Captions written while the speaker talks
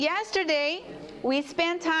Yesterday, we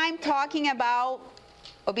spent time talking about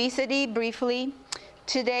obesity briefly.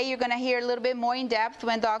 Today, you're going to hear a little bit more in depth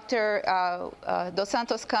when Dr. Dos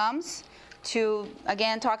Santos comes to,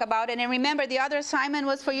 again, talk about it. And remember, the other assignment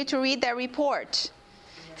was for you to read that report,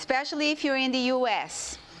 especially if you're in the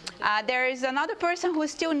U.S. There is another person who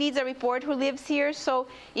still needs a report who lives here. So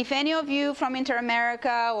if any of you from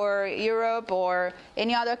Inter-America or Europe or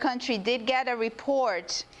any other country did get a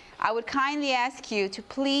report, I would kindly ask you to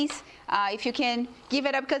please, if you can, give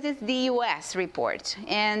it up because it's the U.S. report.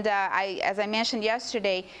 And as I mentioned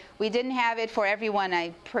yesterday, we didn't have it for everyone.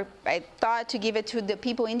 I thought to give it to the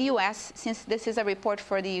people in the U.S. since this is a report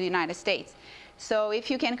for the United States. So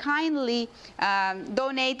if you can kindly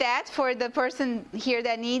donate that for the person here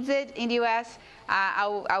that needs it in the U.S., I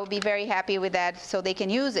will be very happy with that so they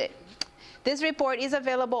can use it. This report is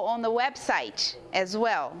available on the website as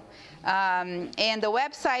well. And the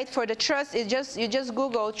website for the trust is you just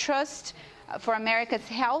Google Trust for America's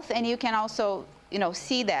Health, and you can also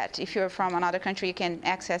see that. If you're from another country, you can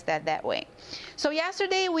access that way. So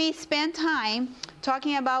yesterday we spent time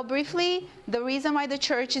talking about briefly the reason why the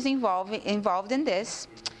church is involved in this,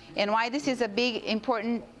 and why this is a big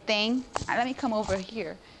important thing. Let me come over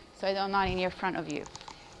here so I'm not in front of you,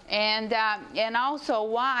 and also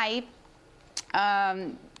why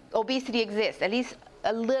obesity exists. At least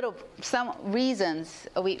some reasons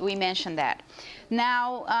we mentioned that.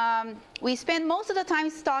 Now, we spend most of the time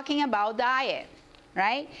talking about diet,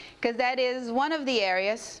 right? Because that is one of the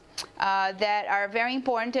areas that are very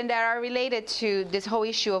important and that are related to this whole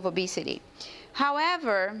issue of obesity.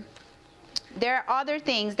 However, there are other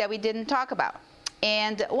things that we didn't talk about.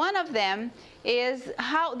 And one of them is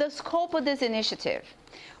how the scope of this initiative.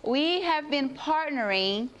 We have been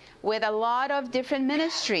partnering with a lot of different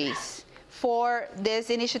ministries for this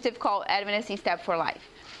initiative called Adventists InStep for Life.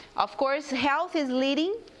 Of course, health is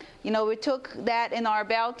leading. We took that in our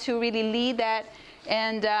belt to really lead that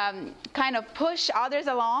and kind of push others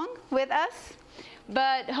along with us.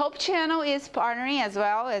 But Hope Channel is partnering as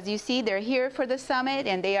well. As you see, they're here for the summit,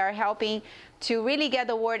 and they are helping to really get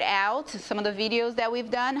the word out, some of the videos that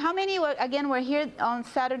we've done. How many, again, were here on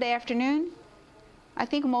Saturday afternoon? I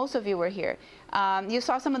think most of you were here. You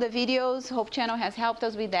saw some of the videos. Hope Channel has helped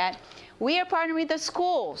us with that. We are partnering with the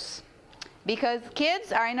schools because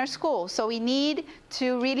kids are in our schools. So we need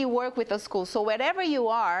to really work with the schools. So wherever you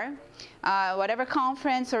are, whatever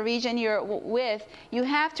conference or region you're with, you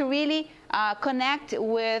have to really connect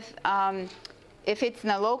with, if it's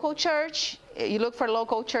in a local church, you look for a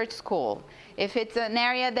local church school. If it's an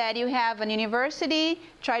area that you have an university,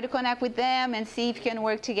 try to connect with them and see if you can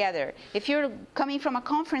work together. If you're coming from a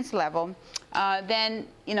conference level, then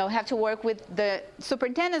have to work with the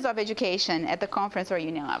superintendents of education at the conference or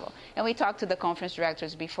union level. And we talked to the conference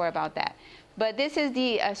directors before about that. But this is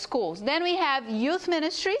the schools. Then we have youth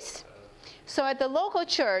ministries. So at the local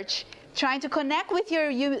church, trying to connect with your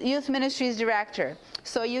youth ministries director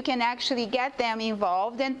so you can actually get them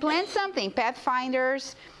involved and plan something,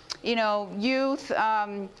 pathfinders, youth,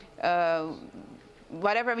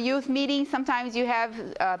 whatever youth meetings. Sometimes you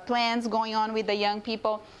have plans going on with the young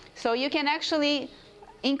people. So you can actually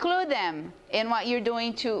include them in what you're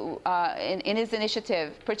doing in this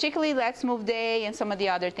initiative, particularly Let's Move Day and some of the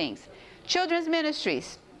other things. Children's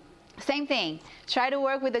ministries, same thing. Try to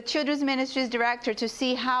work with the children's ministries director to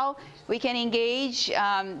see how we can engage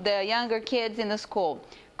the younger kids in the school.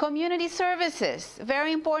 Community services,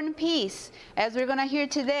 very important piece. As we're going to hear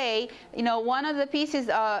today, one of the pieces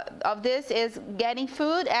of this is getting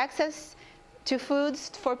food, access to foods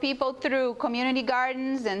for people through community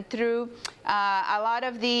gardens and through a lot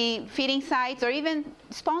of the feeding sites, or even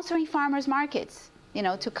sponsoring farmers markets,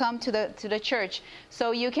 to come to the church.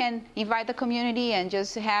 So you can invite the community and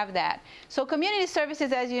just have that. So community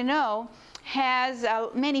services, as you know, has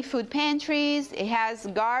many food pantries. It has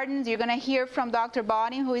gardens. You're going to hear from Dr.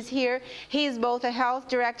 Boding, who is here. He is both a health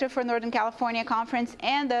director for Northern California Conference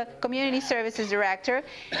and the community services director.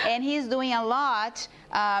 And he's doing a lot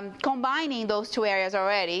combining those two areas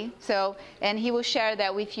already. And he will share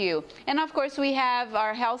that with you. And of course, we have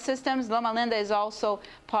our health systems. Loma Linda is also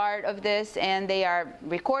part of this, and they are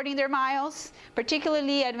recording their miles,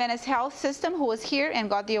 particularly Adventist Health System, who was here and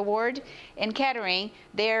got the award in Kettering.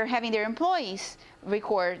 They're having their employees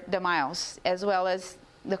record the miles, as well as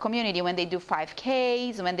the community when they do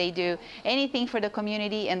 5Ks, when they do anything for the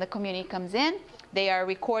community and the community comes in, they are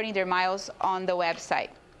recording their miles on the website.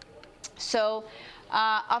 So,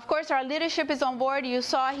 of course, our leadership is on board. You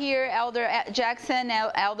saw here Elder Jackson,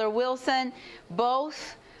 Elder Wilson,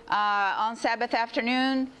 both on Sabbath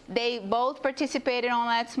afternoon. They both participated on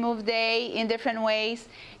Let's Move Day in different ways.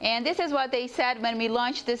 And this is what they said when we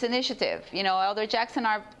launched this initiative. You know, Elder Jackson,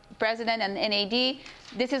 our president and NAD,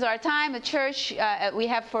 this is our time. The church, we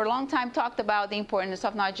have for a long time talked about the importance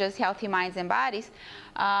of not just healthy minds and bodies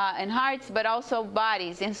and hearts, but also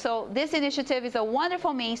bodies. And so this initiative is a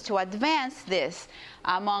wonderful means to advance this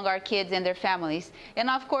among our kids and their families. And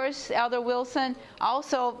of course, Elder Wilson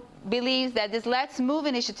also believes that this Let's Move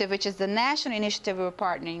initiative, which is the national initiative we're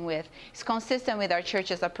partnering with, is consistent with our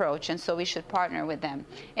church's approach, and so we should partner with them.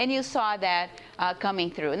 And you saw that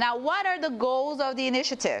coming through. Now, what are the goals of the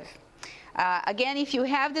initiative? Again, if you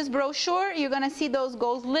have this brochure, you're going to see those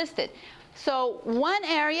goals listed. So one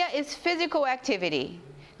area is physical activity.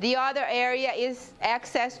 The other area is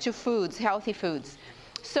access to foods, healthy foods.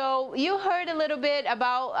 So you heard a little bit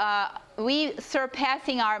about we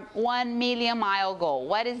surpassing our 1 million mile goal.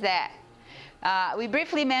 What is that? We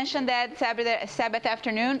briefly mentioned that Sabbath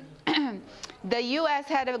afternoon. The U.S.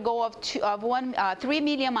 had a goal of 3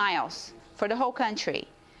 million miles for the whole country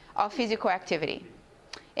of physical activity.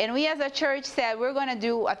 And we as a church said we're going to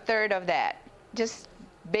do a third of that. Just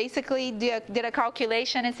basically did a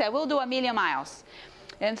calculation and said we'll do 1 million miles.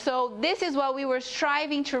 And so this is what we were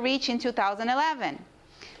striving to reach in 2011.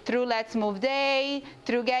 Through Let's Move Day,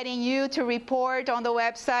 through getting you to report on the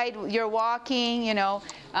website, you're walking, you know,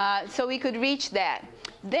 so we could reach that.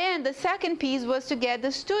 Then the second piece was to get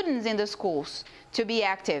the students in the schools to be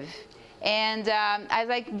active. And as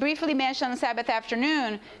I briefly mentioned on Sabbath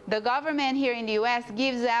afternoon, the government here in the U.S.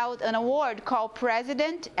 gives out an award called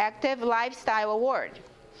President Active Lifestyle Award.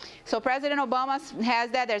 So President Obama has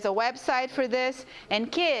that. There's a website for this.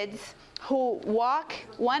 And kids who walk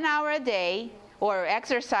 1 hour a day or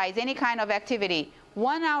exercise, any kind of activity,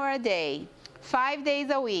 1 hour a day, 5 days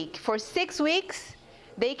a week, for 6 weeks,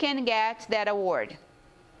 they can get that award.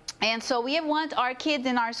 And so we want our kids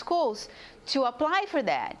in our schools to apply for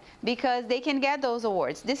that because they can get those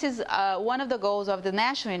awards. This is one of the goals of the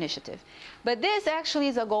national initiative. But this actually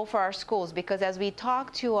is a goal for our schools because as we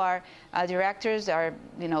talk to our directors, our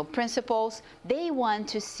principals, they want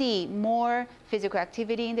to see more physical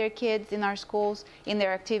activity in their kids, in our schools, in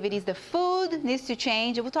their activities. The food needs to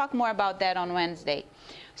change. We'll talk more about that on Wednesday.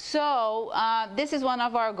 So this is one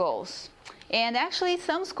of our goals. And actually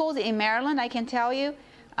some schools in Maryland, I can tell you,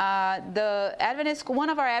 the Adventist, one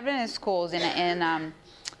of our Adventist schools in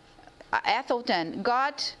Atholton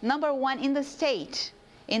got #1 in the state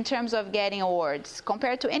in terms of getting awards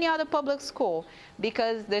compared to any other public school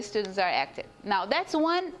because the students are active. Now that's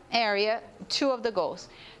one area, 2 of the goals.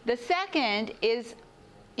 The second is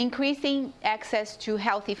increasing access to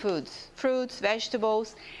healthy foods, fruits,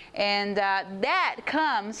 vegetables, and that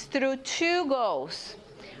comes through 2 goals.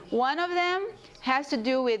 One of them has to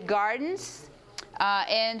do with gardens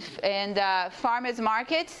and farmers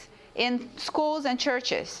markets in schools and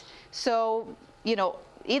churches. So,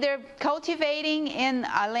 either cultivating in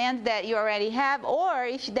a land that you already have, or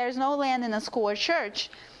if there's no land in a school or church,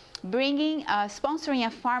 sponsoring a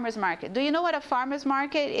farmers market. Do you know what a farmers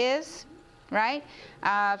market is? Right?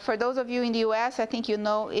 For those of you in the U.S., I think you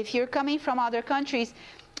know. If you're coming from other countries,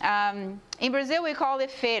 in Brazil we call it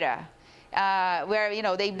feira. Where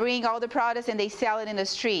they bring all the products and they sell it in the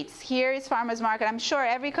streets. Here is farmers market. I'm sure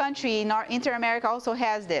every country in Inter-America also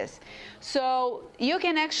has this. So you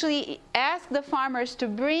can actually ask the farmers to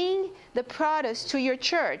bring the products to your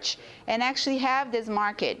church and actually have this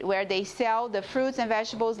market where they sell the fruits and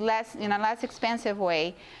vegetables in a less expensive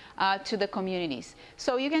way to the communities.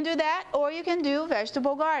 So you can do that, or you can do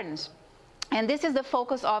vegetable gardens. And this is the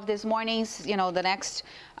focus of this morning's, the next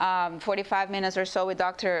 45 minutes or so with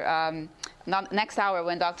next hour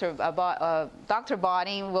when Dr.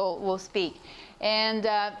 Botting will speak. And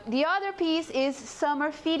the other piece is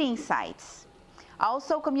summer feeding sites.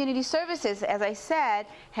 Also, community services, as I said,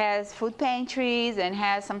 has food pantries and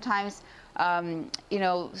has sometimes,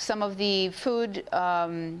 some of the food,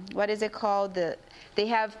 what is it called? They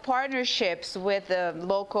have partnerships with the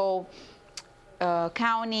local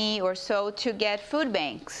county or so to get food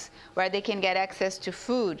banks where they can get access to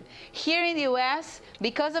food. Here in the U.S.,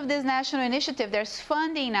 because of this national initiative, there's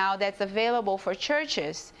funding now that's available for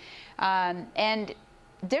churches. And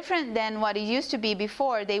different than what it used to be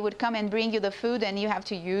before, they would come and bring you the food and you have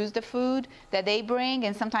to use the food that they bring,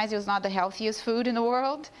 and sometimes it's not the healthiest food in the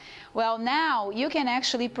world. Well, now you can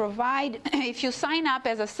actually provide, if you sign up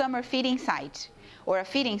as a summer feeding site or a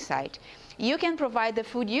feeding site, you can provide the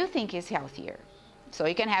food you think is healthier. So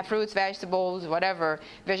you can have fruits, vegetables, whatever,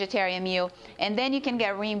 vegetarian meal, and then you can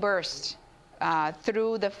get reimbursed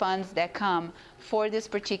through the funds that come for this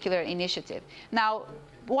particular initiative. Now,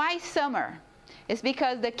 why summer? It's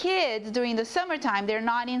because the kids during the summertime, they're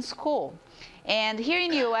not in school. And here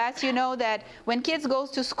in the U.S., you know that when kids go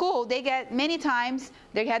to school, they get many times,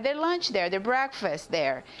 they have their lunch there, their breakfast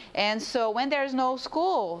there. And so when there's no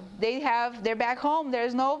school, they're back home,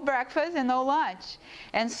 there's no breakfast and no lunch.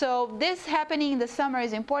 And so this happening in the summer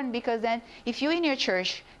is important, because then if you in your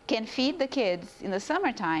church can feed the kids in the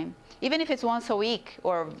summertime, even if it's once a week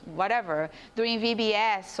or whatever, during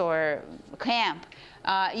VBS or camp,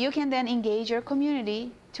 you can then engage your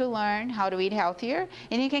community to learn how to eat healthier,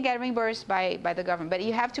 and you can get reimbursed by the government. But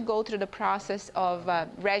you have to go through the process of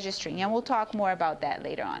registering, and we'll talk more about that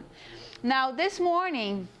later on. Now, this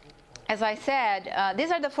morning, as I said,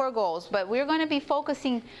 these are the 4 goals, but we're going to be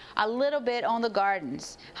focusing a little bit on the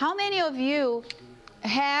gardens. How many of you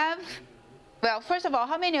have, well, first of all,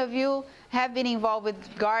 how many of you have been involved with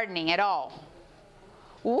gardening at all?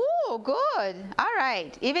 Ooh, good. All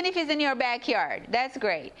right. Even if it's in your backyard, that's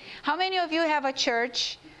great. How many of you have a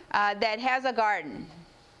church that has a garden?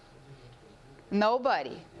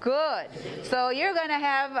 Nobody. Good. So you're going to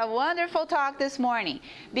have a wonderful talk this morning.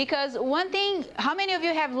 Because one thing, how many of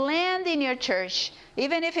you have land in your church,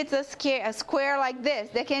 even if it's a square like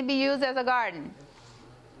this, that can be used as a garden?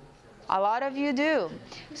 A lot of you do.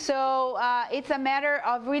 So it's a matter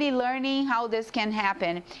of really learning how this can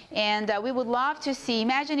happen. And we would love to see,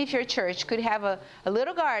 imagine if your church could have a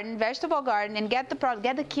little garden, vegetable garden, and get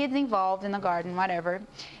the kids involved in the garden, whatever.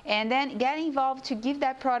 And then get involved to give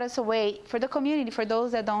that product away for the community, for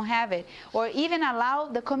those that don't have it. Or even allow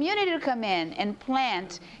the community to come in and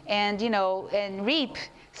plant and, and reap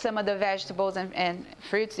some of the vegetables and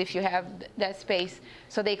fruits if you have that space,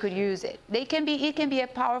 so they could use it. It can be a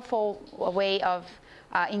powerful way of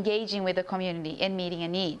engaging with the community and meeting a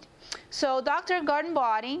need. So Dr. Gordon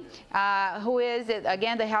Body, who is,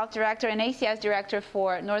 again, the health director and ACS director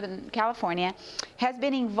for Northern California, has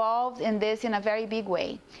been involved in this in a very big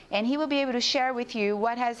way. And he will be able to share with you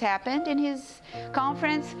what has happened in his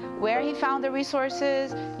conference, where he found the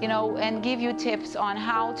resources, and give you tips on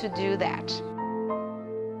how to do that.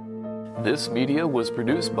 This media was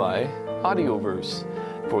produced by Audioverse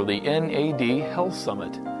for the NAD Health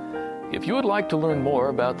Summit. If you would like to learn more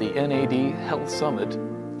about the NAD Health Summit,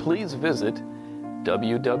 please visit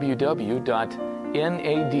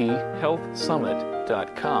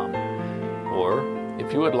www.nadhealthsummit.com. Or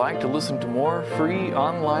if you would like to listen to more free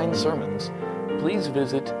online sermons, please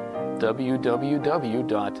visit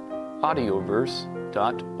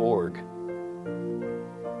www.audioverse.org.